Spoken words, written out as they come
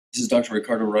This is Dr.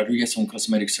 Ricardo Rodriguez on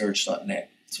cosmeticsearch.net.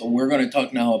 So we're going to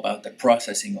talk now about the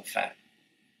processing of fat.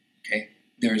 Okay,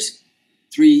 there's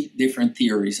three different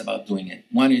theories about doing it.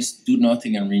 One is do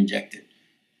nothing and re-inject it.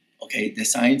 Okay, the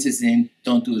science is in,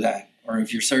 don't do that. Or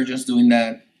if your surgeon's doing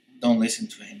that, don't listen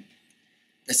to him.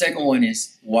 The second one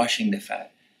is washing the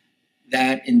fat.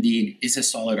 That indeed is a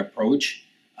solid approach.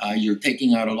 You're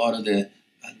taking out a lot of the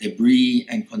debris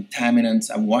and contaminants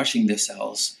and washing the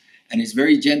cells. And it's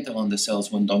very gentle on the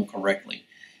cells when done correctly.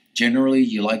 Generally,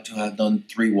 you like to have done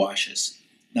 3 washes.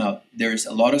 Now, there's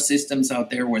a lot of systems out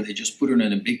there where they just put it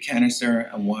in a big canister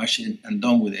and wash it and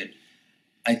done with it.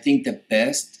 I think the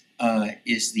best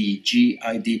is the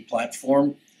GID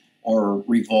platform or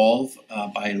Revolve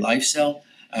by LifeCell,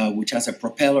 which has a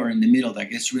propeller in the middle that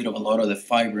gets rid of a lot of the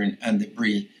fibrin and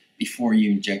debris before you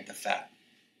inject the fat.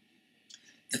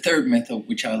 The third method,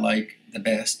 which I like the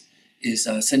best, is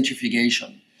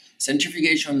centrifugation.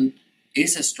 Centrifugation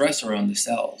is a stressor on the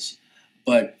cells,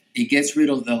 but it gets rid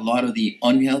of a lot of the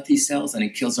unhealthy cells and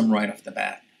it kills them right off the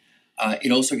bat.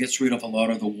 It also gets rid of a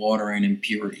lot of the water and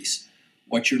impurities.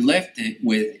 What you're left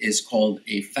with is called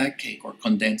a fat cake or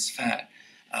condensed fat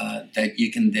that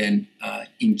you can then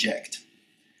inject.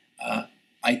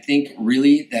 I think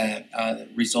really that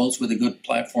results with a good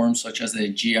platform such as a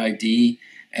GID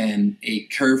and a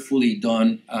carefully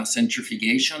done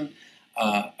centrifugation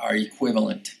are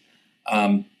equivalent.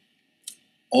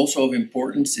 Also of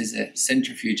importance is the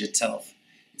centrifuge itself.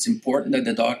 It's important that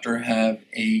the doctor have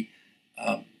a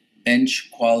bench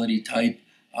quality type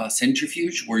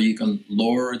centrifuge where you can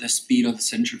lower the speed of the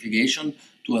centrifugation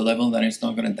to a level that it's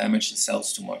not going to damage the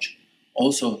cells too much.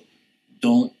 Also,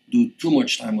 don't do too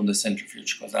much time on the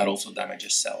centrifuge because that also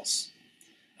damages cells.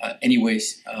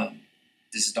 Anyways,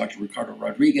 this is Dr. Ricardo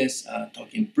Rodriguez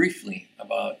talking briefly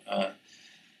about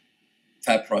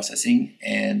fat processing,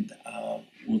 and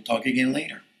we'll talk again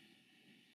later.